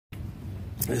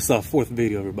It's our fourth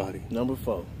video, everybody. Number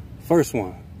 4. First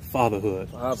one, fatherhood.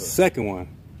 Second one,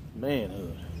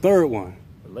 manhood. Third one,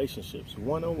 relationships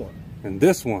 101. And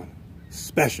this one,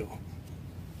 special.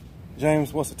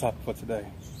 James, what's the topic for today?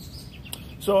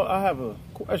 So I have a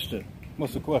question.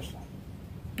 What's the question?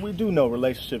 We do know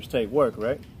relationships take work,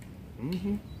 right?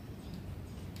 Mm-hmm.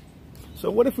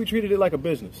 So what if we treated it like a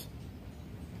business?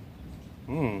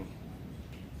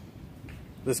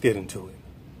 Let's get into it.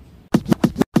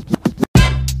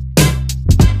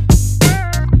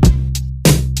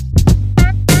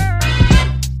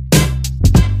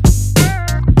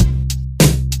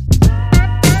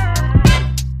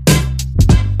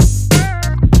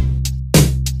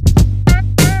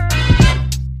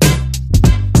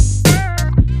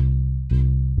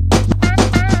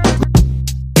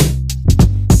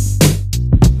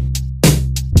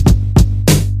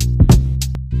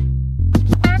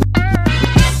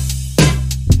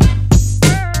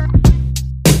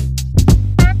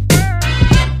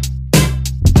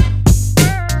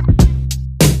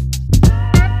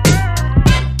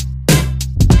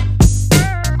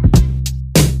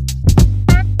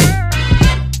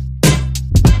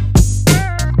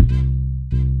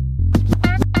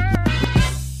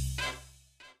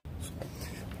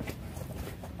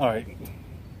 All right,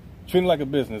 treating it like a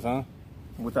business, huh?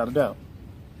 Without a doubt.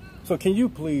 So can you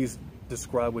please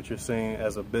describe what you're saying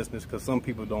as a business? Because some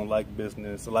people don't like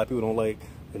business. A lot of people don't like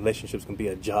relationships can be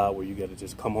a job where you got to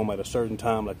just come home at a certain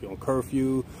time, like you're on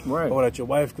curfew. Right. Or that your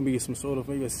wife can be some sort of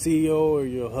maybe a CEO, or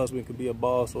your husband could be a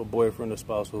boss or a boyfriend or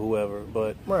spouse or whoever.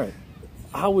 But right.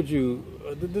 How would you,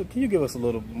 can you give us a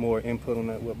little more input on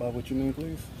that, about what you mean,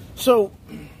 please? So,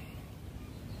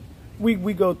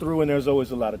 we go through and there's always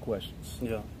a lot of questions.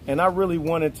 Yeah. And I really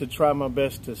wanted to try my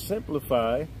best to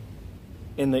simplify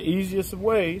in the easiest of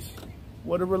ways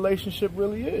what a relationship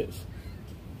really is.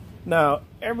 Now,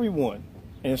 everyone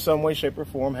in some way, shape, or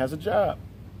form has a job,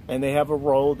 and they have a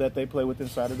role that they play with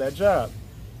inside of that job.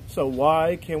 So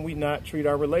why can we not treat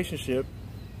our relationship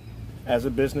as a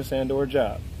business and or a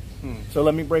job? So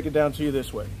let me break it down to you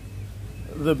this way.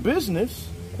 The business,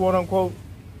 quote unquote,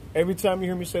 every time you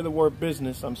hear me say the word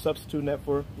business, I'm substituting that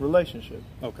for relationship.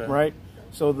 Okay. Right?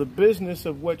 So the business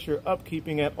of what you're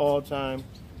upkeeping at all time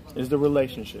is the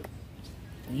relationship.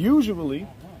 Usually,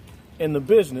 in the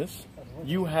business,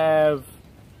 you have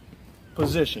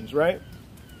positions, right?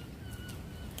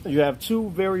 You have two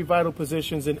very vital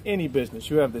positions in any business.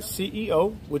 You have the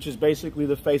CEO, which is basically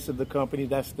the face of the company.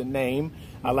 That's the name.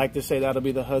 I like to say that'll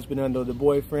be the husband or the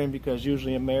boyfriend, because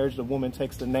usually in marriage, the woman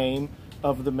takes the name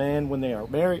of the man when they are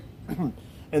married.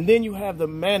 And then you have the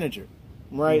manager,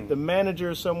 right? The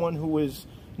manager is someone who is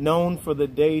known for the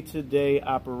day-to-day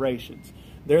operations.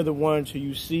 They're the ones who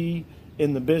you see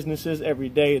in the businesses every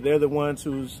day. They're the ones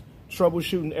who's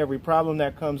troubleshooting every problem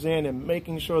that comes in and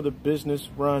making sure the business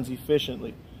runs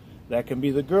efficiently. That can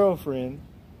be the girlfriend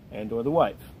and or the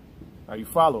wife. Are you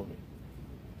following me?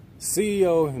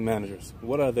 CEO and managers,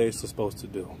 what are they supposed to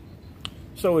do?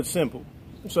 So it's simple.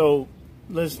 So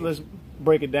let's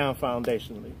break it down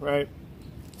foundationally, right?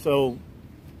 So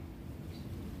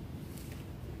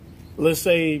let's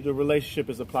say the relationship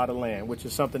is a plot of land, which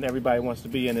is something everybody wants to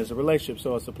be in, is a relationship.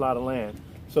 So it's a plot of land.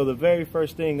 So the very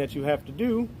first thing that you have to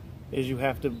do is you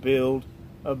have to build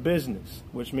a business,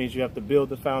 which means you have to build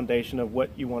the foundation of what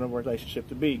you want a relationship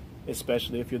to be,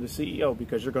 especially if you're the CEO,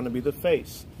 because you're going to be the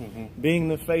face. Being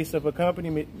the face of a company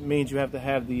means you have to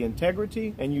have the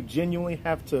integrity, and you genuinely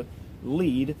have to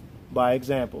lead by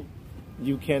example.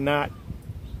 You cannot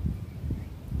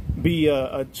be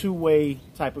a two-way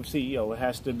type of CEO. It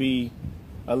has to be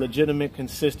a legitimate,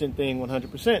 consistent thing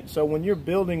 100%. So when you're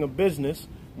building a business,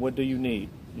 what do you need?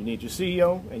 You need your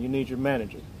CEO and you need your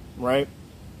manager, right?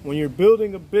 When you're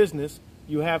building a business,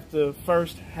 you have to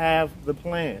first have the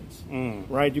plans,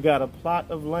 right? You got a plot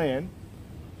of land,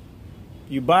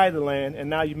 you buy the land, and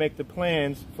now you make the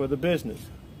plans for the business.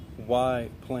 Why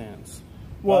plans?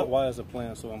 Well, why is a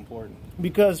plan so important?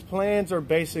 Because plans are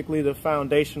basically the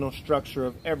foundational structure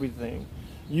of everything.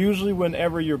 Usually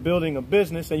whenever you're building a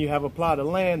business and you have a plot of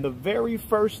land, the very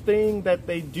first thing that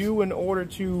they do in order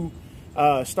to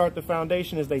start the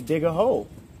foundation is they dig a hole.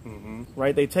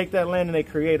 Right? They take that land and they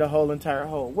create a whole entire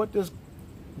hole. What does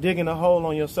digging a hole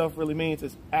on yourself really means?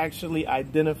 Is actually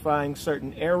identifying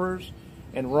certain errors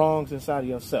and wrongs inside of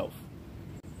yourself.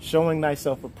 Showing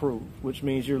thyself approved, which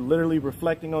means you're literally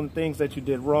reflecting on the things that you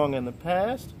did wrong in the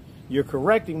past. You're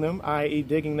correcting them, i.e.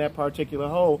 digging that particular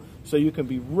hole, so you can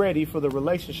be ready for the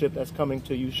relationship that's coming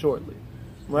to you shortly.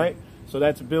 Right? So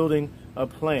that's building a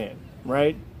plan,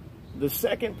 right? The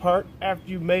second part, after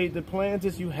you've made the plans,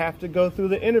 is you have to go through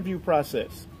the interview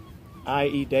process,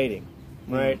 i.e. dating,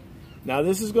 right? Now,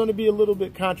 this is going to be a little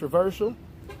bit controversial,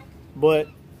 but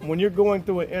when you're going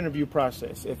through an interview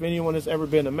process, if anyone has ever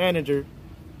been a manager,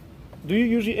 do you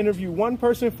usually interview one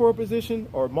person for a position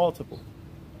or multiple?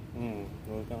 Well,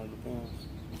 it kind of depends.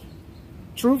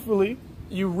 Truthfully,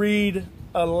 you read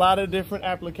a lot of different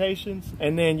applications,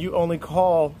 and then you only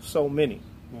call so many.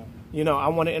 Yeah. You know, I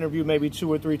want to interview maybe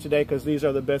 2 or 3 today because these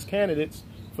are the best candidates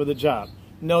for the job.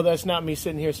 No, that's not me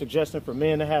sitting here suggesting for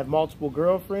men to have multiple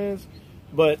girlfriends,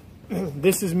 but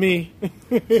this is me.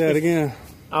 Say that again.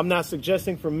 I'm not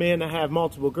suggesting for men to have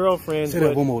multiple girlfriends. Say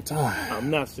that one more time. I'm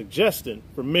not suggesting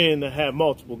for men to have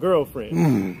multiple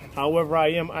girlfriends. However,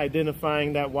 I am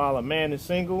identifying that while a man is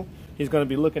single, he's going to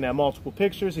be looking at multiple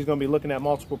pictures. He's going to be looking at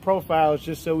multiple profiles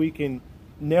just so he can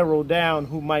narrow down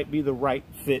who might be the right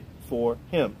fit for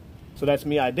him. So that's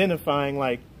me identifying,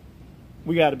 like,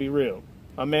 we got to be real.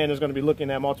 A man is going to be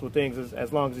looking at multiple things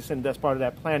as long as he's saying that's part of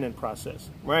that planning process,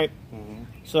 right?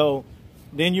 So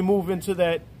then you move into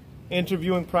that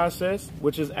interviewing process,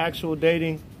 which is actual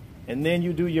dating, and then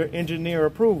you do your engineer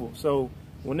approval. So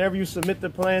whenever you submit the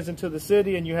plans into the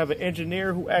city and you have an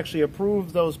engineer who actually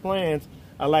approves those plans,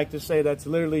 I like to say that's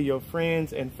literally your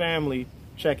friends and family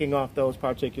checking off those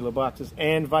particular boxes,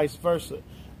 and vice versa.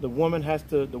 The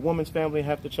woman's family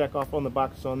have to check off on the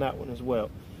boxes on that one as well.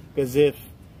 Because if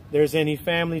there's any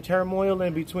family turmoil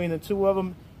in between the two of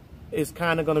them, it's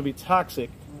kind of going to be toxic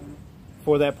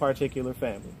for that particular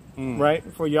family, right?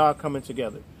 For y'all coming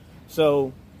together.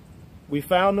 So we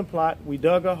found the plot, we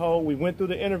dug a hole, we went through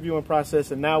the interviewing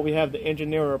process, and now we have the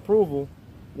engineer approval.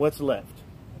 What's left?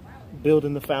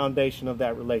 Building the foundation of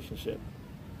that relationship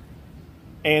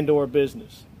and or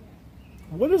business.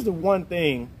 What is the one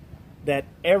thing that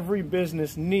every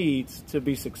business needs to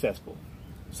be successful?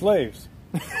 Slaves.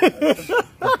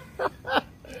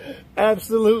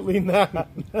 Absolutely not.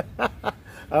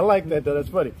 I like that, though. That's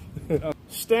funny.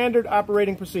 Standard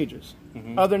operating procedures,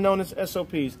 other known as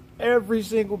SOPs. Every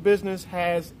single business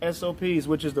has SOPs,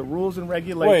 which is the rules and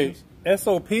regulations. Wait,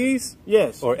 SOPs?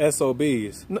 Yes. Or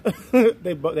SOBs?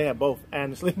 They have both,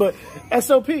 honestly. But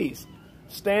SOPs,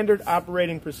 standard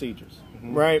operating procedures,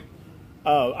 right?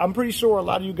 I'm pretty sure a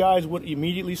lot of you guys would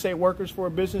immediately say workers for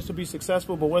a business to be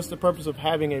successful, but what's the purpose of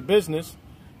having a business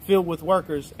filled with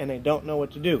workers and they don't know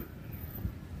what to do?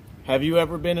 Have you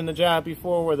ever been in a job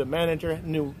before where the manager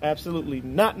knew absolutely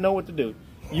not know what to do?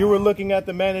 You were looking at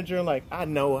the manager and like, I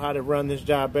know how to run this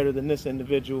job better than this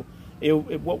individual.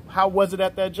 How was it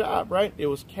at that job, right? It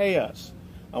was chaos.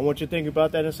 I want you to think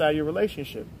about that inside your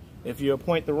relationship. If you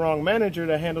appoint the wrong manager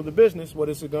to handle the business, what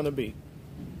is it going to be?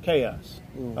 Chaos.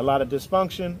 A lot of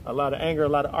dysfunction, a lot of anger, a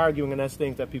lot of arguing, and that's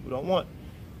things that people don't want.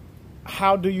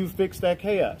 How do you fix that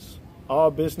chaos? All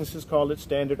businesses call it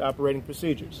standard operating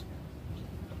procedures.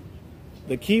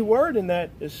 The key word in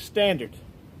that is standard.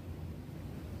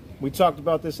 We talked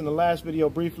about this in the last video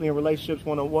briefly in Relationships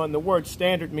 101. The word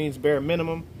standard means bare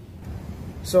minimum.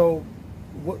 So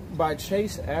by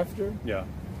chase after, Yeah.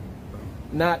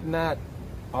 not,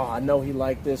 oh, I know he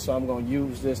liked this, so I'm going to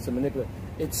use this to manipulate.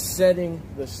 It's setting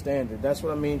the standard. That's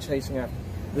what I mean chasing after.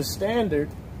 The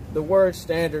standard, the word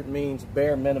standard means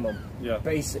bare minimum,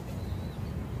 basic.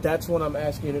 That's what I'm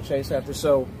asking you to chase after.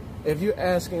 So if you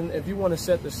want to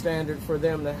set the standard for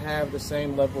them to have the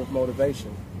same level of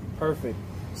motivation, perfect.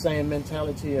 Same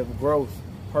mentality of growth,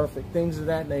 perfect. Things of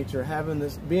that nature, having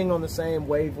this, being on the same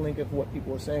wavelength of what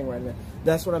people are saying right now.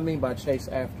 That's what I mean by chase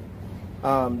after.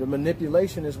 The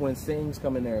manipulation is when things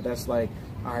come in there. That's like,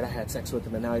 all right, I had sex with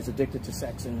him and now he's addicted to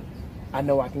sex and I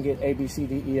know I can get A, B, C,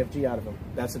 D, E, F, G out of him.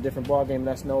 That's a different ballgame.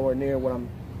 That's nowhere near what I'm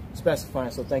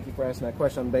specifying. So thank you for asking that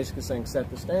question. I'm basically saying set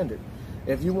the standard.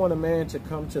 If you want a man to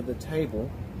come to the table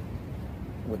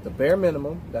with the bare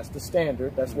minimum, that's the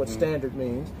standard. That's what standard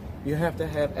means. You have to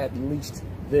have at least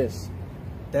this.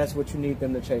 That's what you need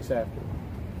them to chase after.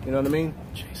 You know what I mean?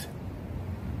 Chase it.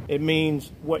 It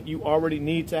means what you already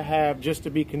need to have just to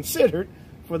be considered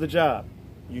for the job.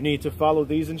 You need to follow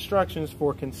these instructions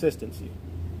for consistency,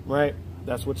 right?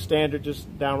 That's what standard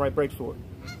just downright breaks for.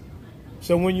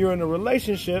 So when you're in a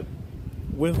relationship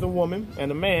with a woman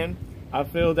and a man, I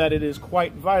feel that it is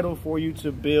quite vital for you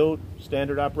to build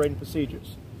standard operating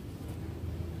procedures.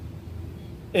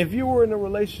 If you were in a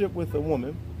relationship with a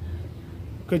woman,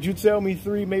 could you tell me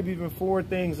 3, maybe even 4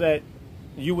 things that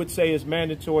you would say is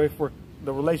mandatory for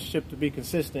the relationship to be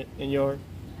consistent in your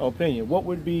opinion? What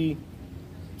would be,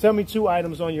 tell me 2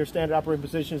 items on your standard operating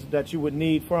procedures that you would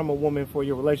need from a woman for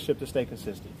your relationship to stay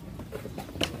consistent.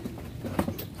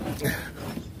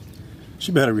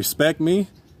 She better respect me,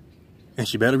 and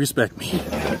she better respect me.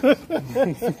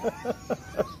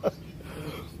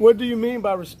 What do you mean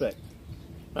by respect?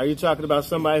 Are you talking about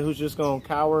somebody who's just going to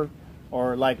cower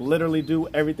or like literally do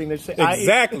everything they say.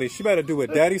 Exactly. She better do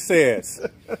what Daddy says.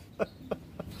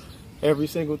 Every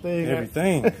single thing.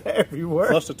 Everything. Every word.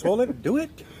 Flush the toilet. Do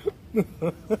it.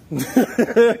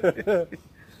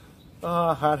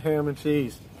 Hot ham and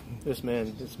cheese. This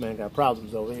man got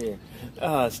problems over here.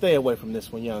 Stay away from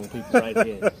this one, young people, right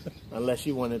here. Unless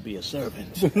you want to be a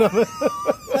servant.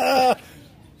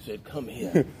 Said, come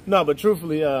here. No, but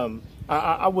truthfully,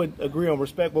 I would agree on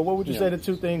respect. But what would you say the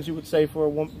two things you would say for a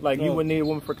woman? Like you would need a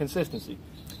woman for consistency.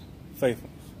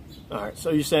 Faithfulness. All right. So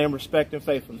you're saying respect and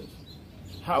faithfulness.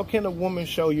 How can a woman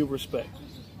show you respect?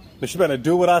 But you better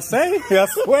do what I say. I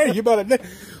swear, you better.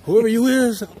 Whoever you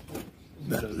is,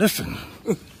 better listen.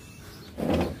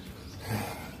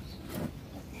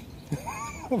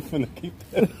 I'm finna keep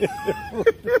that in.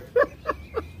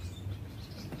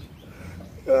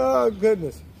 Oh,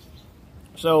 goodness.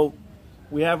 So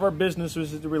we have our business,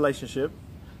 which is the relationship.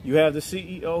 You have the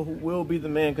CEO who will be the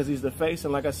man because he's the face.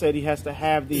 And like I said, he has to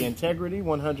have the integrity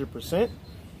 100%.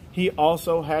 He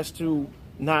also has to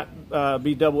not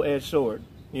be double-edged sword.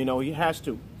 You know, he has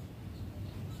to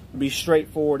be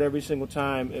straightforward every single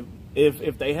time.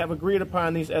 If they have agreed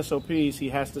upon these SOPs, he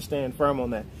has to stand firm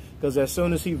on that. Because as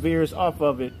soon as he veers off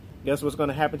of it, guess what's going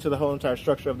to happen to the whole entire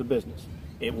structure of the business?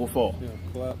 It will fall. Yeah,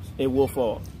 collapse. It will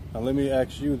fall. Now let me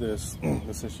ask you this,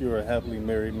 since you're a happily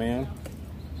married man.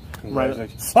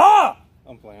 Right. Ah!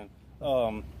 I'm playing.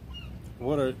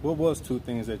 What was two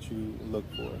things that you look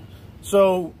for?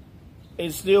 So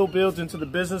it still builds into the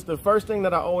business. The first thing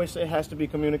that I always say has to be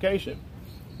communication.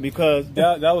 Because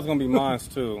that was going to be mine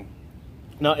too.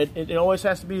 No, it always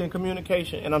has to be in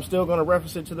communication, and I'm still going to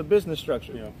reference it to the business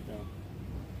structure. Yeah.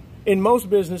 In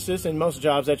most businesses and most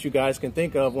jobs that you guys can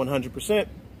think of 100%,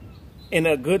 in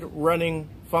a good running,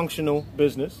 functional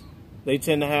business, they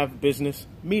tend to have business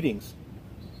meetings.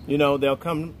 You know, they'll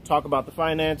come talk about the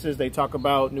finances, they talk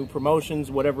about new promotions,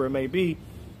 whatever it may be.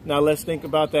 Now let's think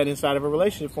about that inside of a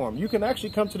relationship forum. You can actually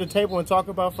come to the table and talk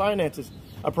about finances.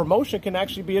 A promotion can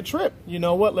actually be a trip. You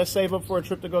know what? Let's save up for a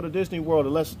trip to go to Disney World, or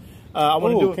let's I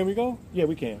want to do it. Can we go? Yeah,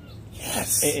 we can.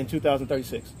 Yes. In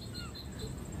 2036.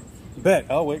 Bet.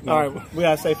 Oh wait. No. All right, we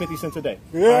gotta say 50 cents a day.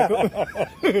 Yeah. Right,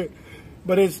 cool.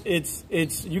 But it's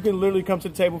you can literally come to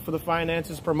the table for the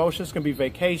finances. Promotions can be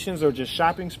vacations or just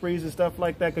shopping sprees and stuff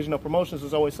like that. Because you know promotions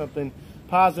is always something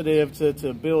positive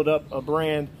to build up a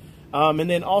brand. And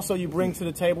then also you bring to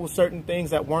the table certain things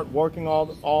that weren't working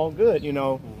all good. You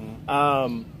know,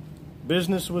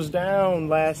 business was down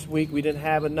last week. We didn't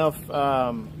have enough.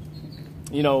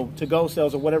 You know, to-go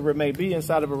sales or whatever it may be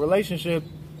inside of a relationship.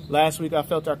 Last week I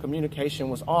felt our communication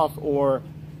was off, or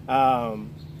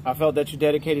I felt that you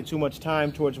dedicated too much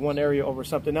time towards one area over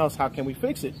something else. How can we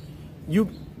fix it?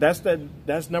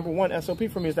 That's number one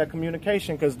SOP for me, is that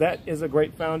communication, because that is a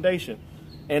great foundation.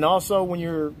 And also when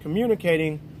you're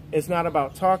communicating, it's not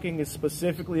about talking, it's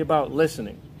specifically about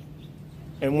listening.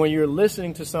 And when you're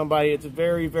listening to somebody, it's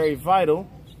very, very vital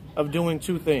of doing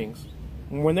two things.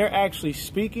 When they're actually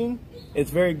speaking,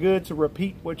 it's very good to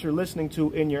repeat what you're listening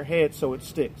to in your head so it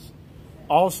sticks.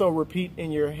 Also repeat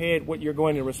in your head what you're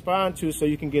going to respond to so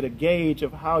you can get a gauge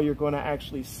of how you're going to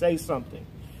actually say something.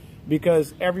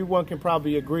 Because everyone can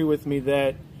probably agree with me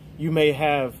that you may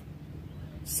have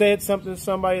said something to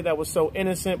somebody that was so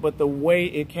innocent, but the way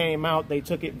it came out, they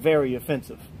took it very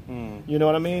offensive. You know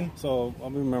what I mean? So I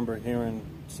remember hearing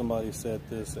somebody said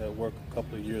this at work a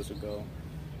couple of years ago.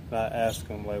 I asked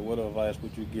him, like, what advice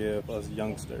would you give us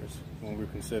youngsters when we're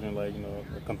considering, like, you know,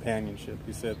 a companionship?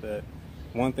 He said that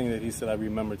one thing that he said I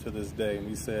remember to this day, and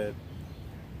he said,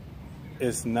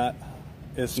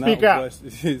 Speak out.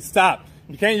 Stop.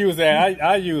 You can't use that.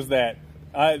 I use that.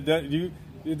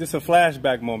 It's a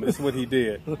flashback moment. This is what he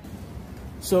did.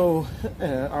 So,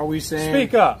 are we saying...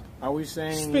 Speak up. Are we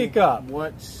saying... Speak up.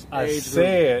 What I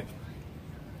said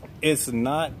it's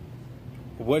not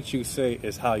what you say,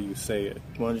 is how you say it.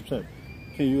 100%.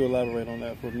 Can you elaborate on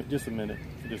that for just a minute?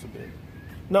 Just a bit.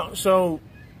 No, so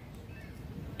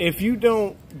if you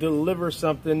don't deliver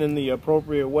something in the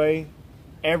appropriate way,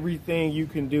 everything you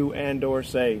can do and or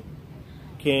say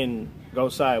can go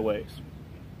sideways.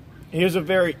 Here's a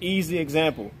very easy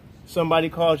example. Somebody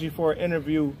calls you for an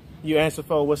interview, you answer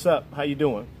phone, what's up, how you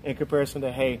doing? In comparison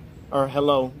to hey, or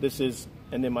hello, this is,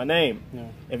 and then my name. Yeah.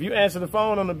 If you answer the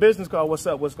phone on a business call, what's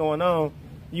up, what's going on,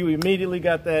 you immediately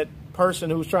got that person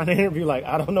who's trying to interview like,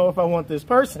 I don't know if I want this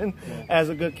person as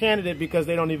a good candidate because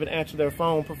they don't even answer their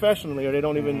phone professionally, or they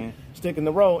don't even stick in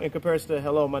the role, in comparison to,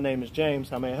 hello, my name is James,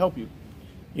 how may I help you?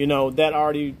 You know, that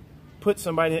already puts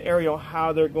somebody in an area on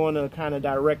how they're going to kind of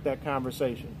direct that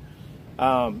conversation.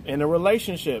 In a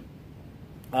relationship,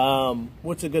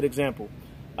 what's a good example?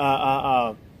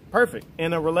 Perfect.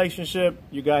 In a relationship,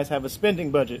 you guys have a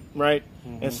spending budget, right?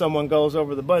 And someone goes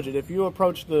over the budget. If you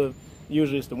approach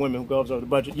usually it's the women who goes over the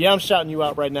budget. Yeah, I'm shouting you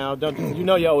out right now. You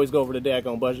know you always go over the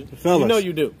daggone budget. Fellas, you know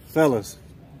you do. Fellas,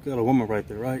 you got a woman right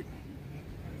there, right?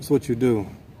 That's what you do.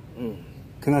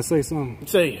 Can I say something?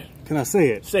 Say it. Can I say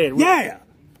it? Say it. Yeah!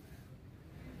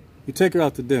 You take her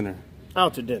out to dinner.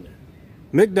 Out to dinner.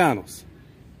 McDonald's.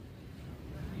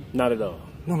 Not at all.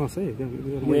 No, say it.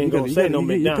 We ain't gonna say no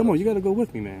McDonald's. Come on, you got to go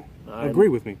with me, man. Agree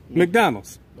with me.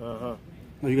 McDonald's. Uh-huh.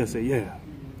 No, you got to say yeah.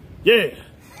 Yeah.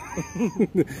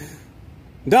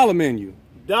 Dollar menu.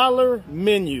 Dollar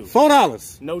menu.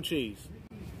 $4. No cheese.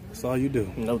 That's all you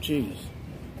do. No cheese.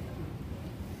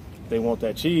 If they want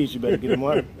that cheese, you better get them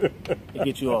one. It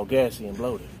get you all gassy and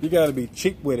bloated. You got to be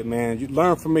cheap with it, man. You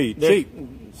learn from me. Cheap.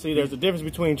 See, there's a difference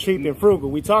between cheap and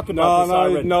frugal. We talked about this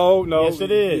already. No. Yes,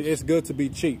 it is. It's good to be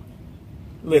cheap.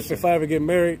 Listen. If I ever get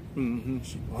married,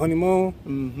 honeymoon,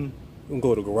 we're going to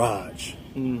go to the garage.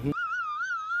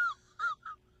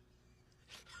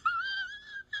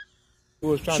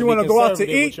 She want to go out to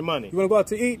eat. You want to go out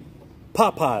to eat?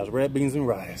 Popeyes, red beans and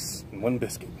rice, and one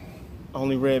biscuit.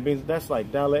 Only red beans. That's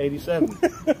like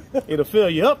 $1.87. It'll fill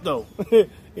you up though.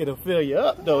 It'll fill you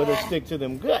up though. It'll stick to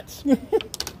them guts.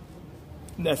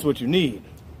 That's what you need.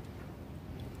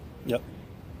 Yep.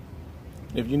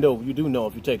 If you do know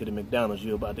if you take it to McDonald's,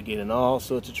 you're about to get in all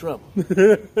sorts of trouble.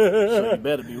 So you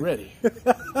better be ready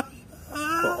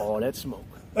for all that smoke.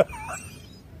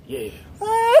 Yeah.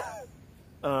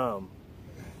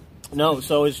 No,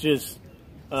 so it's just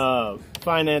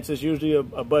finances. Usually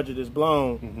a budget is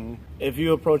blown. If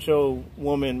you approach your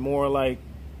woman more like,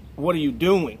 what are you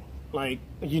doing? Like,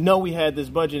 you know we had this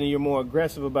budget and you're more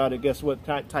aggressive about it, guess what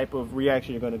type of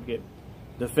reaction you're going to get?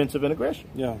 Defensive and aggression.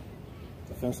 Yeah,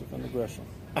 defensive and aggression.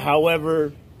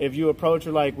 However, if you approach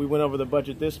her like, we went over the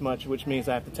budget this much, which means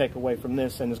I have to take away from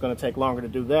this and it's going to take longer to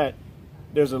do that,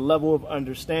 there's a level of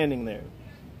understanding there.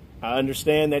 I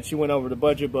understand that you went over the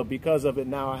budget, but because of it,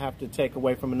 now I have to take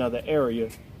away from another area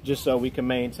just so we can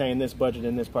maintain this budget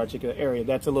in this particular area.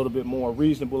 That's a little bit more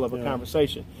reasonable of a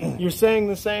conversation. You're saying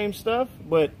the same stuff,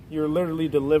 but you're literally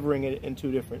delivering it in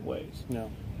two different ways. Yeah.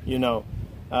 You know,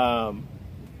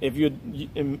 if you,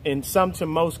 in some to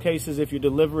most cases, if you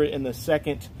deliver it in the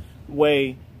second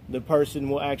way, the person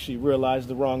will actually realize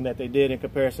the wrong that they did in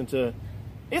comparison to,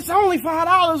 it's only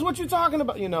 $5. What you talking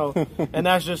about? You know, and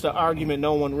that's just an argument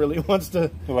no one really wants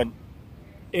to. Like,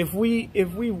 if we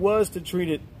was to treat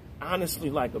it honestly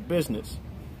like a business,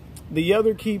 the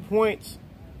other key points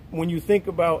when you think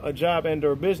about a job and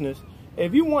or business,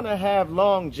 if you want to have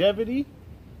longevity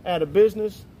at a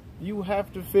business, you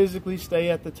have to physically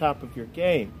stay at the top of your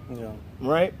game. Yeah.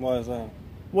 Right? Why is that?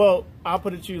 Well, I'll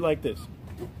put it to you like this.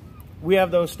 We have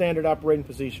those standard operating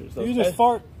procedures. You just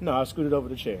fart? No, I scooted over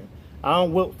the chair. I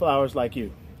don't wilt flowers like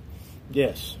you.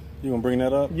 Yes. You gonna bring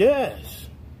that up? Yes.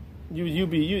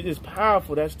 It's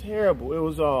powerful. That's terrible. It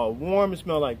was all warm. It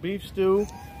smelled like beef stew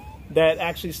that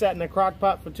actually sat in the crock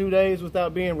pot for 2 days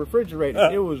without being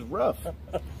refrigerated. It was rough.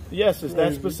 Yes, it's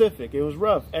that specific. It was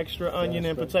rough. Extra onion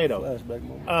and potato.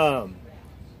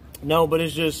 No, but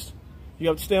it's just, you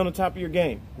have to stay on the top of your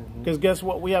game. Because guess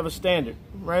what? We have a standard,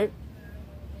 right?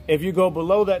 If you go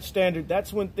below that standard,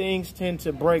 that's when things tend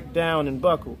to break down and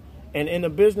buckle. And in a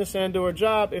business and or a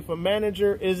job, if a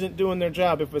manager isn't doing their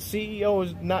job, if a CEO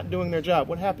is not doing their job,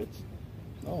 what happens?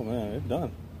 Oh, man, it's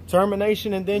done.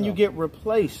 Termination, and then you get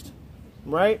replaced,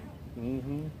 right?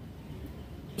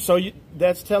 So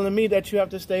that's telling me that you have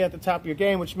to stay at the top of your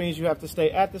game, which means you have to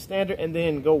stay at the standard and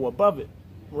then go above it,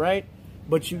 right?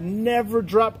 But you never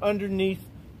drop underneath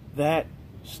that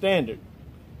standard.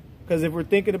 Because if we're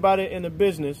thinking about it in a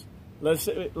business, let's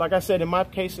say, like I said, in my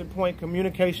case in point,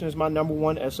 communication is my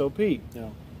 #1 SOP. Yeah.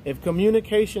 If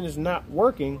communication is not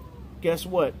working, guess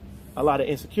what? A lot of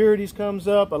insecurities comes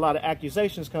up, a lot of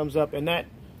accusations comes up, and that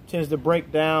tends to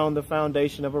break down the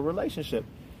foundation of a relationship.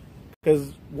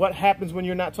 Because what happens when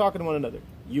you're not talking to one another?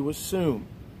 You assume.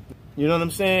 You know what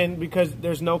I'm saying? Because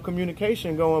there's no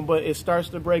communication going, but it starts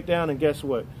to break down, and guess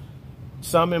what?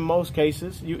 In most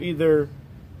cases, you either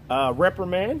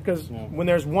reprimand, because when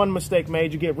there's one mistake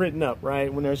made, you get written up,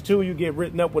 right? When there's two, you get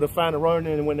written up with a final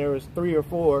warning, and when there is 3 or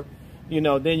 4,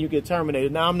 then you get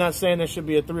terminated. Now, I'm not saying there should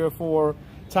be a 3 or 4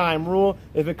 time rule.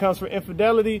 If it comes for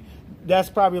infidelity, that's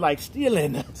probably like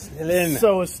stealing.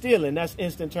 So it's stealing. That's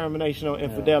instant termination on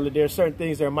infidelity. There are certain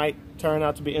things that might turn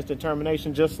out to be instant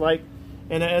termination, just like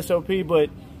in an SOP, but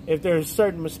if there's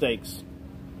certain mistakes,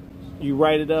 you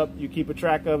write it up, you keep a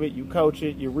track of it, you coach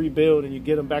it, you rebuild, and you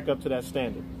get them back up to that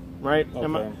standard. Right?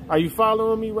 Okay. Are you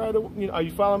following me? Right? Are you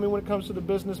following me when it comes to the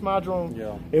business module?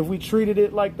 Yeah. If we treated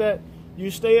it like that,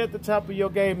 you stay at the top of your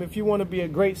game. If you want to be a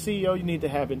great CEO, you need to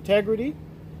have integrity,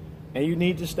 and you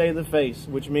need to stay the face,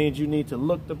 which means you need to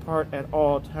look the part at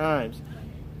all times.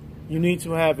 You need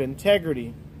to have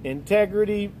integrity.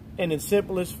 Integrity, in its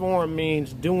simplest form,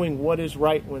 means doing what is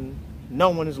right when no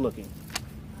one is looking,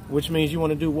 which means you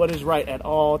want to do what is right at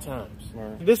all times.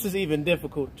 Right. This is even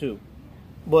difficult too,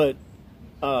 but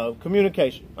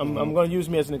communication. I'm going to use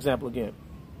me as an example again.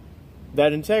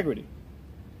 That integrity.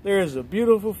 There is a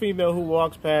beautiful female who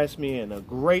walks past me in a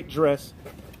great dress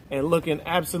and looking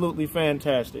absolutely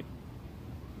fantastic.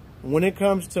 When it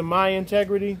comes to my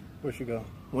integrity, where she go?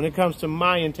 When it comes to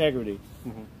my integrity,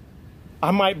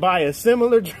 I might buy a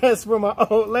similar dress for my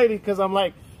old lady because I'm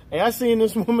like, hey, I seen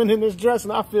this woman in this dress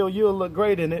and I feel you'll look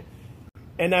great in it.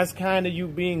 And that's kind of you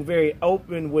being very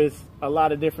open with a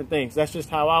lot of different things. That's just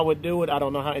how I would do it. I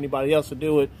don't know how anybody else would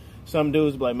do it. Some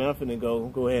dudes be like, man, I'm finna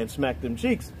go ahead and smack them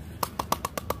cheeks.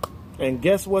 And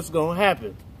guess what's going to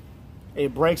happen?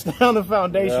 It breaks down the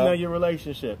foundation of your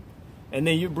relationship. And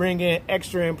then you bring in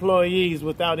extra employees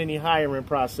without any hiring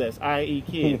process, i.e.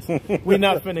 kids. We're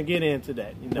not finna get into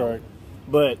that, you know. Right.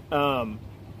 But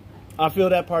I feel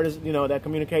that part is, you know, that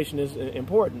communication is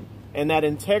important. And that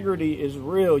integrity is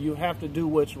real. You have to do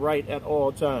what's right at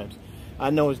all times. I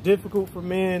know it's difficult for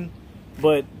men,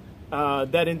 but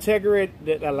that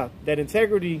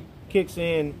integrity kicks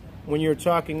in when you're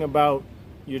talking about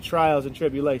your trials and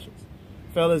tribulations.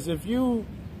 Fellas, if you,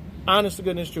 honest to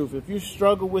goodness truth, if you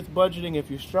struggle with budgeting,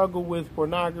 if you struggle with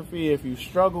pornography, if you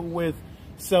struggle with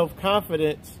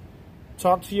self-confidence,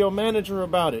 talk to your manager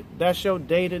about it. That's your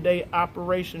day-to-day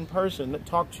operation person.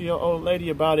 Talk to your old lady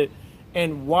about it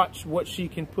and watch what she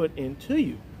can put into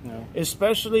you. Yeah.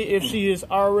 Especially if she has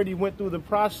already went through the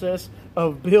process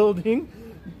of building,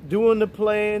 doing the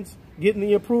plans, getting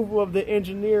the approval of the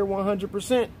engineer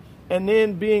 100%, and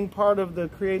then being part of the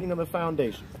creating of the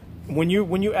foundation. When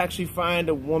you actually find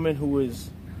a woman who is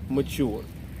mature,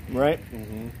 right?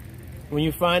 When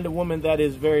you find a woman that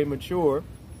is very mature,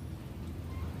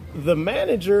 the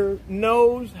manager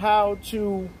knows how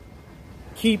to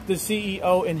keep the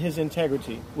CEO in his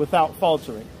integrity without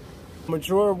faltering. A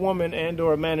mature woman and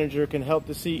or a manager can help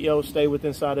the CEO stay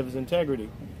inside of his integrity.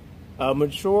 A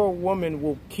mature woman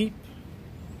will keep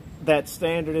that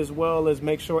standard as well as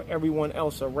make sure everyone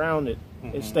else around it,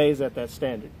 it stays at that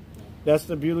standard. That's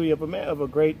the beauty of a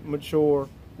great mature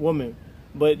woman.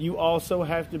 But you also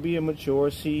have to be a mature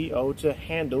CEO to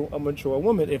handle a mature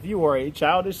woman. If you are a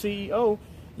childish CEO,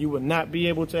 you will not be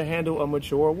able to handle a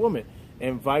mature woman,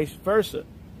 and vice versa.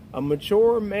 A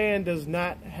mature man does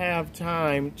not have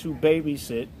time to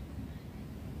babysit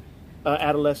an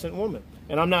adolescent woman.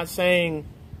 And I'm not saying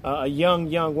a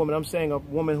young woman. I'm saying a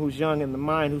woman who's young in the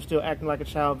mind, who's still acting like a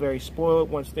child, very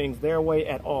spoiled, wants things their way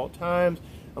at all times.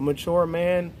 A mature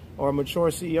man or a mature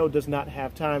CEO does not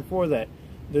have time for that.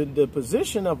 The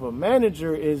position of a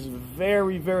manager is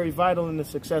very, very vital in the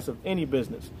success of any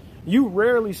business. You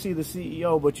rarely see the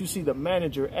CEO, but you see the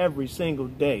manager every single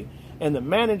day. And the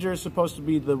manager is supposed to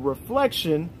be the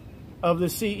reflection of the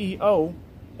CEO,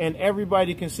 and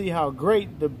everybody can see how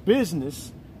great the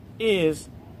business is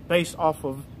based off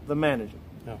of the manager.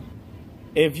 Yeah.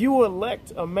 If you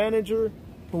elect a manager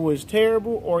who is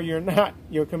terrible, or you're not,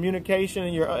 your communication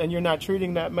and you're not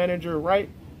treating that manager right,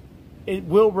 it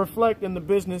will reflect in the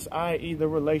business, i.e. the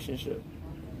relationship.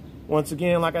 Once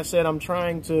again, like I said, I'm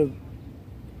trying to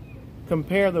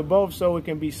compare the both so it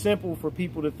can be simple for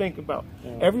people to think about.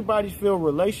 Yeah. Everybody feel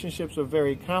relationships are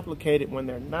very complicated when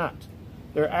they're not.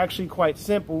 They're actually quite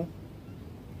simple.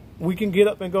 We can get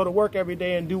up and go to work every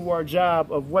day and do our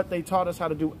job of what they taught us how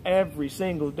to do every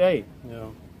single day. Yeah.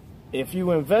 If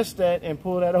you invest that and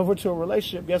pull that over to a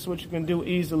relationship, guess what you can do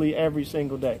easily every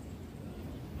single day?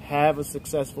 Have a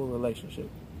successful relationship.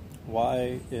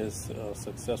 Why is a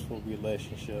successful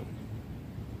relationship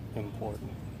important?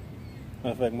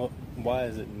 In fact, why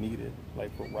is it needed?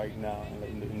 Like for right now,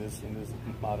 in this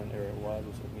modern era, why is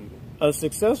it needed? A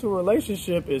successful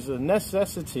relationship is a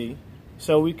necessity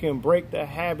so we can break the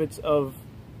habits of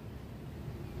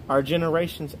our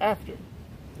generations after.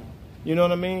 You know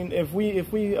what I mean? If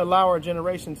we allow our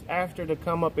generations after to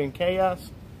come up in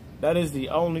chaos, that is the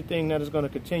only thing that is going to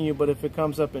continue. But if it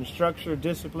comes up in structure,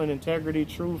 discipline, integrity,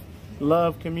 truth,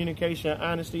 love, communication,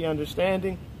 honesty,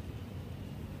 understanding,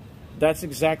 that's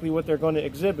exactly what they're going to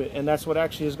exhibit. And that's what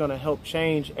actually is going to help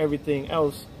change everything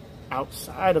else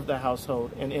outside of the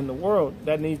household and in the world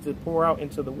that needs to pour out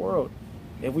into the world.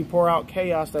 If we pour out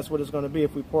chaos, that's what it's going to be.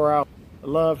 If we pour out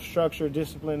love, structure,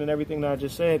 discipline, and everything that I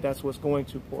just said, that's what's going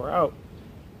to pour out.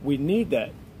 We need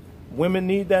that. Women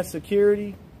need that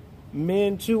security.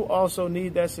 men too also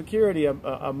need that security.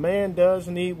 A man does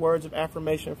need words of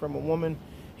affirmation from a woman.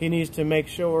 He needs to make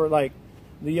sure, like,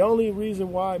 the only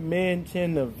reason why men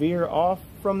tend to veer off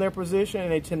from their position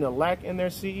and they tend to lack in their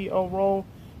CEO role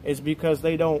is because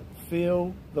they don't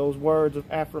feel those words of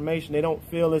affirmation. They don't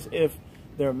feel as if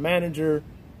their manager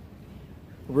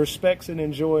respects and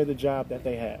enjoys the job that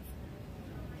they have.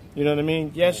 You know what I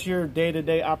mean? Yes, your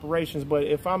day-to-day operations, but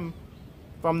if I'm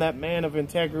that man of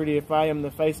integrity, if I am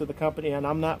the face of the company and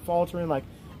I'm not faltering, like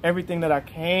everything that I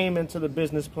came into the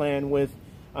business plan with,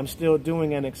 I'm still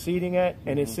doing and exceeding at,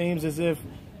 and it seems as if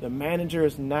the manager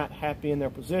is not happy in their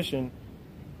position,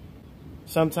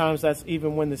 sometimes that's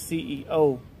even when the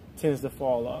CEO tends to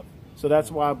fall off. So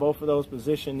that's why both of those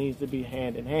positions needs to be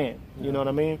hand in hand. You know what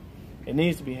I mean? It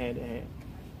needs to be hand in hand.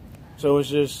 So it's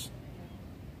just,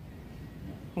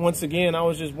 once again, I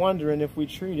was just wondering if we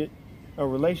treated a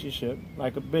relationship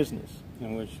like a business.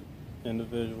 In which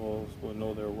individuals will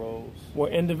know their roles.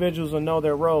 Where individuals will know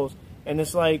their roles. And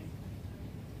it's like,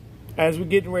 as we're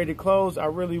getting ready to close, I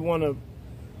really want to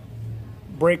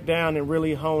break down and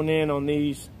really hone in on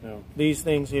these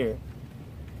things here.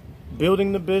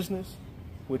 Building the business,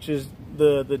 which is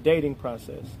the dating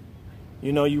process.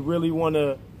 You know, you really want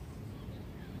to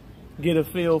get a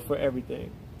feel for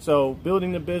everything. So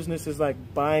building the business is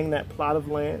like buying that plot of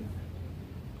land.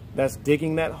 That's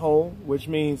digging that hole, which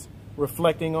means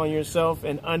reflecting on yourself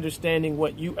and understanding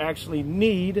what you actually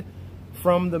need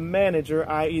from the manager,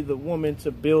 i.e. the woman,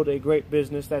 to build a great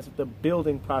business. That's the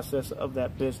building process of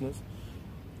that business.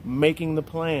 Making the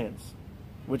plans,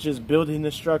 which is building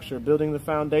the structure, building the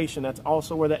foundation. That's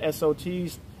also where the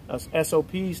SOPs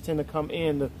tend to come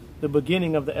in. The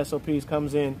beginning of the SOPs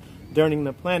comes in during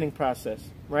the planning process,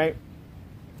 right?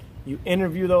 You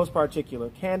interview those particular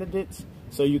candidates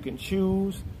so you can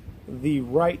choose the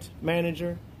right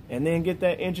manager and then get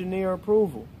that engineer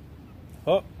approval.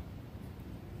 Oh,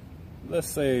 let's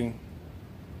say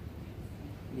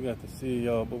you got the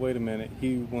CEO, but wait a minute,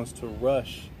 he wants to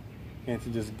rush and to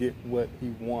just get what he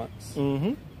wants.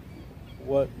 Mm-hmm.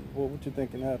 What would you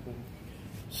think can happen?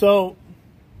 So,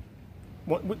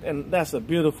 and that's a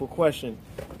beautiful question.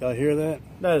 Y'all hear that?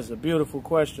 That is a beautiful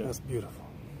question. That's beautiful.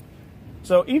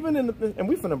 So even in the, and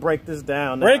we're finna break this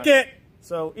down. Break it!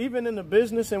 So even in the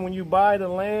business and when you buy the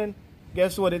land,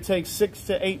 guess what? It takes 6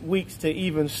 to 8 weeks to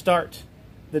even start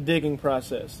the digging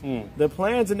process. The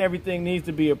plans and everything needs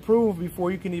to be approved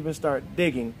before you can even start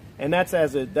digging. And that's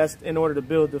in order to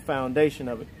build the foundation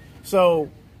of it. So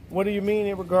what do you mean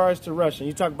in regards to rushing?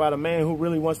 You talk about a man who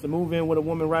really wants to move in with a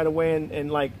woman right away and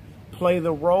like play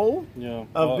the role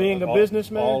of being a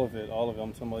businessman? All of it.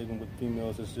 I'm talking about even with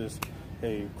females, it's just,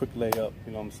 hey, quick layup,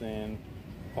 you know what I'm saying?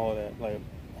 All that, like,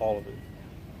 all of it.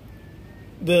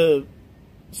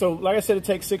 So like I said, it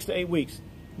takes 6 to 8 weeks.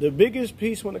 The biggest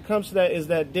piece when it comes to that is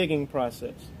that digging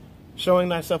process. Showing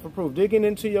thyself approved. Digging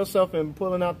into yourself and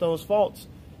pulling out those faults.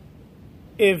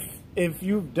 If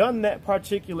you've done that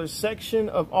particular section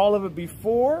of all of it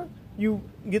before you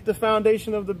get the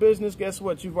foundation of the business, guess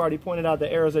what? You've already pointed out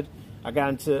the errors that I got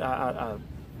into.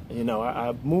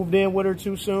 I moved in with her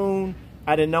too soon.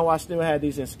 I didn't know I still had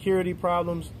these insecurity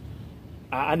problems.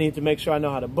 I need to make sure I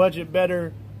know how to budget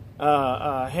better.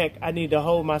 Heck, I need to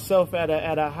hold myself at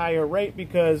a higher rate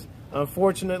because,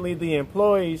 unfortunately, the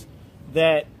employees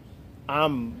that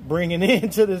I'm bringing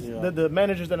into this, the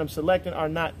managers that I'm selecting are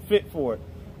not fit for it.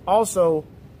 Also,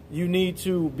 you need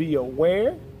to be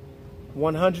aware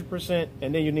 100%,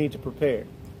 and then you need to prepare.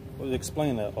 Well,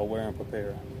 explain that, aware and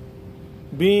prepare.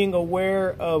 Being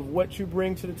aware of what you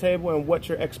bring to the table and what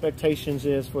your expectations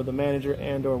is for the manager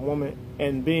and or woman,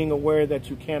 and being aware that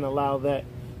you can't allow that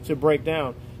to break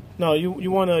down. No,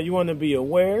 you wanna be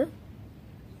aware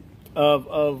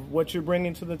of what you're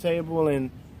bringing to the table and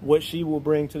what she will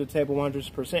bring to the table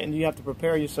 100%, and you have to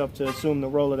prepare yourself to assume the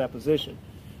role of that position.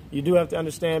 You do have to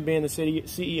understand being the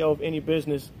CEO of any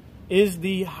business is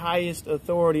the highest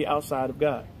authority outside of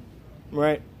God,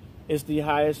 right? It's the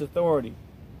highest authority.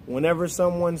 Whenever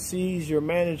someone sees your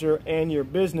manager and your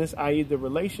business, i.e. the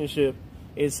relationship,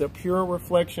 it's a pure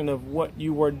reflection of what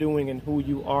you are doing and who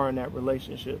you are in that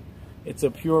relationship. It's a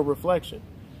pure reflection.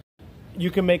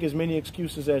 You can make as many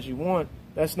excuses as you want.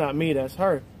 That's not me, that's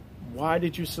her. Why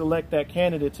did you select that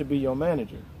candidate to be your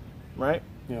manager, right?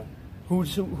 Yeah.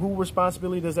 Who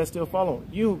responsibility does that still fall on?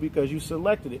 You, because you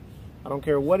selected it. I don't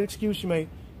care what excuse you make.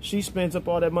 She spends up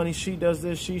all that money. She does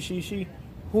this. She.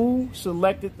 Who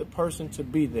selected the person to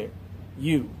be there?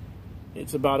 You.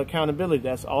 It's about accountability.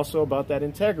 That's also about that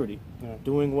integrity.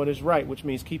 Doing what is right, which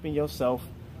means keeping yourself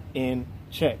in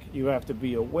check. You have to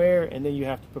be aware, and then you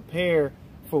have to prepare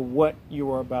for what you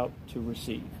are about to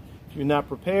receive. If you're not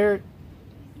prepared,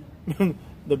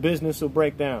 the business will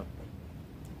break down.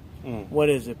 What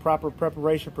is it? Proper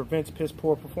preparation prevents piss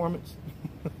poor performance.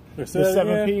 The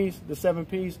 7 P's. The 7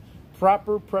 P's.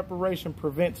 Proper preparation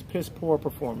prevents piss poor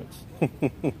performance.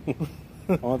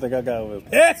 I don't think I got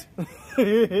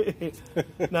it.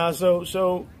 Now,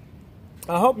 so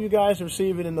I hope you guys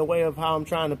receive it in the way of how I'm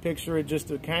trying to picture it, just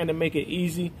to kind of make it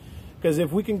easy. Because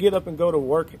if we can get up and go to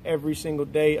work every single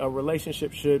day, a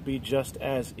relationship should be just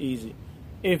as easy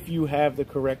if you have the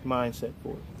correct mindset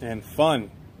for it. And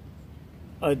fun.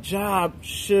 A job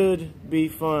should be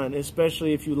fun,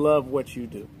 especially if you love what you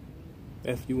do.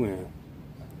 F-U-N.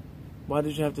 Why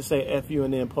did you have to say F-U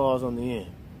and then pause on the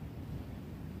end?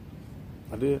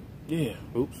 I did? Yeah.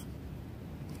 Oops.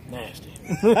 Nasty.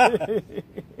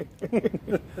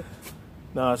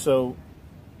 Nah, so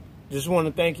just want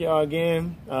to thank y'all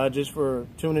again just for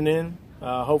tuning in.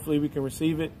 Hopefully we can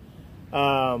receive it.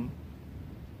 I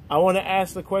want to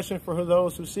ask the question for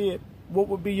those who see it. What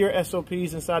would be your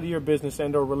SOPs inside of your business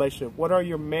and or relationship? What are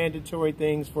your mandatory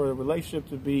things for a relationship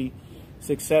to be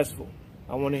successful?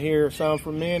 I want to hear some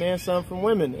from men and some from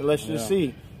women. And let's just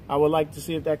see. I would like to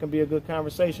see if that can be a good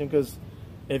conversation, because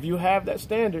if you have that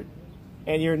standard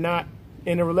and you're not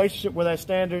in a relationship where that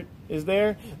standard is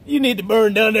there, you need to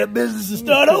burn down that business and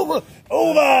start over.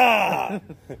 Over!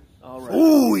 All right.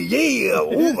 Oh, yeah,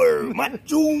 over.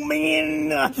 Macho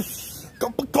man.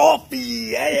 Cup of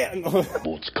coffee, yeah.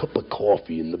 It's cup of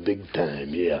coffee in the big time,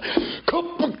 yeah.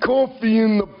 Cup of coffee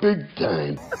in the big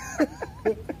time.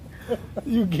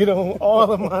 You get on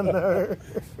all of my nerves.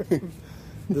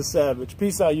 The Savage.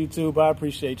 Peace out, YouTube. I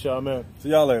appreciate y'all, man. See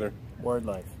y'all later. Word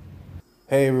life.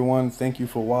 Hey everyone, thank you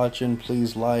for watching.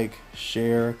 Please like,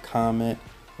 share, comment,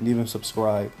 and even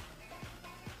subscribe.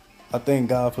 I thank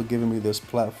God for giving me this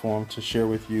platform to share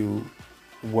with you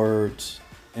words,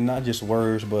 and not just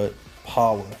words, but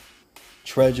power,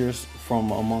 treasures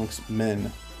from amongst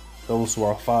men, those who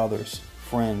are fathers,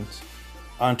 friends,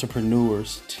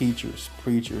 entrepreneurs, teachers,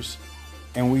 preachers,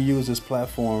 and we use this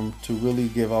platform to really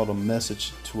give out a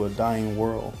message to a dying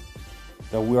world,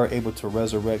 that we are able to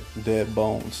resurrect dead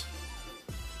bones.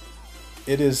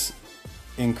 It is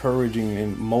encouraging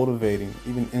and motivating,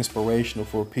 even inspirational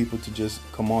for people to just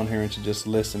come on here and to just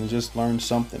listen and just learn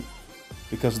something,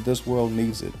 because this world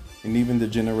needs it, and even the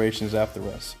generations after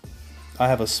us. I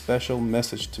have a special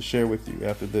message to share with you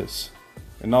after this,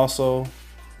 and also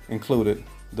included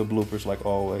the bloopers like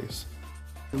always.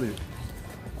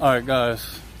 All right,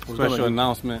 guys, special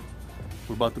announcement.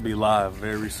 We're about to be live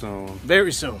very soon.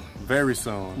 Very soon. Very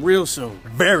soon. Real soon.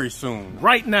 Very soon.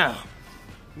 Right now.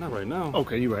 Not right now.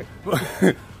 Okay, you're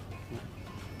right.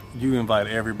 You invite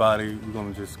everybody. We're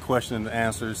gonna just question and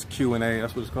answers, Q&A.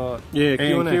 That's what it's called. Yeah,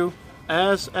 Q&A.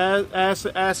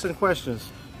 Asking questions.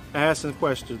 Asking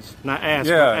questions. Not ask,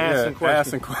 Yeah, but asking questions.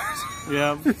 asking questions.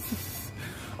 Yeah.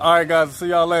 All right, guys. See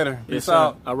y'all later. Peace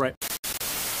out. All right.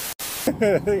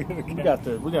 we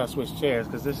gotta switch chairs,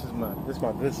 because this is my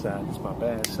good side. This is my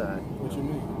bad side. What you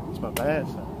mean? It's my bad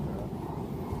side.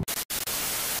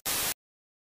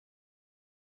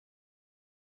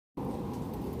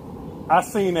 I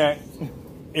seen that.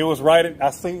 It was right.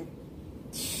 I seen.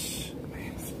 This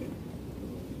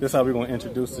is how we're gonna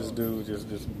introduce this dude.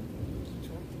 Just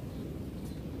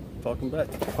talking back.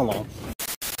 Hold on.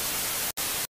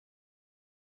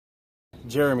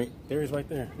 Jeremy. There he's right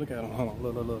there. Look at him. Hold on.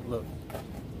 Look.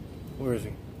 Where is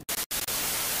he?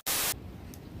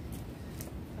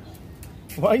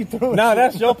 Why are you throwing? Nah,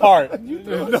 that's your part.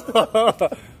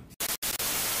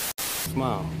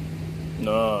 Smile.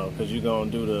 No, because you're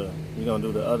gonna do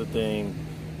the other thing,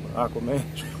 Aquaman.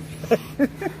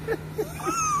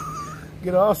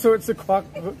 Get all sorts of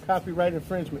copyright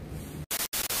infringement.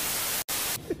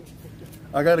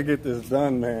 I gotta get this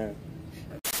done, man.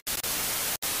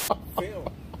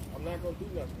 I'm not gonna do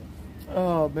nothing.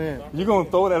 Oh man. You gonna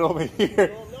throw that over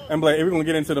here and be like, hey, we're gonna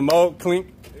get into the mode,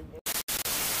 clink.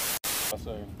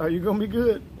 Are you gonna be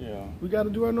good? Yeah. We gotta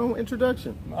do our normal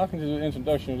introduction. I can do an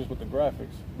introduction just with the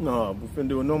graphics. No, we're finna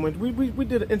do a normal. We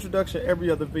did an introduction every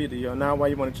other video. Now why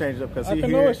you want to change it up? Because he can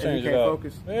here always and change he it can't up.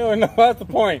 focus. Hell no, that's the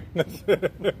point.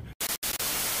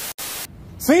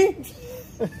 See?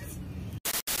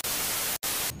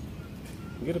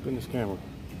 Get up in this camera.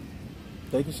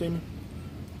 They can see me.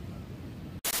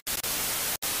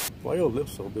 Why your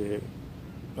lips so big?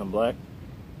 I'm black.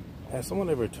 Has someone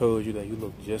ever told you that you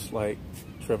look just like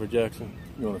Trevor Jackson?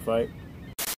 You want to fight?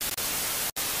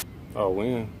 Oh,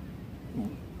 when?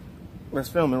 Let's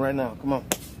film it right now. Come on.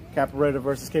 Capoeira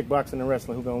versus kickboxing and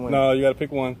wrestling. Who gonna win? No, you gotta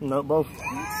pick one. No, both.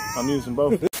 I'm using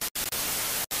both.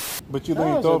 But you That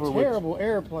leaned was over a terrible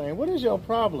airplane. What is your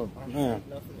problem? Man,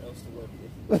 Nothing else to work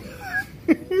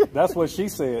with. that's what she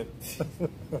said.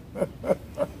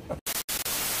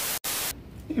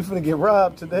 You finna get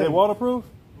robbed today. They waterproof?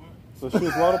 So she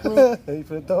was waterproof? You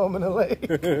finna throw them in the lake.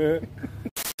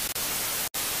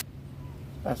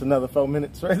 That's another 4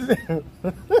 minutes right there.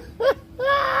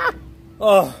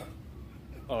 Oh.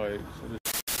 All right.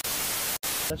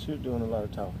 That's you doing a lot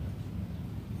of talking.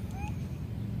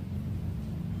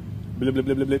 Blip, blip,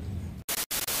 blip, blip, blip.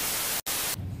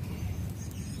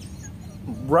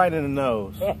 Right in the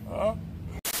nose.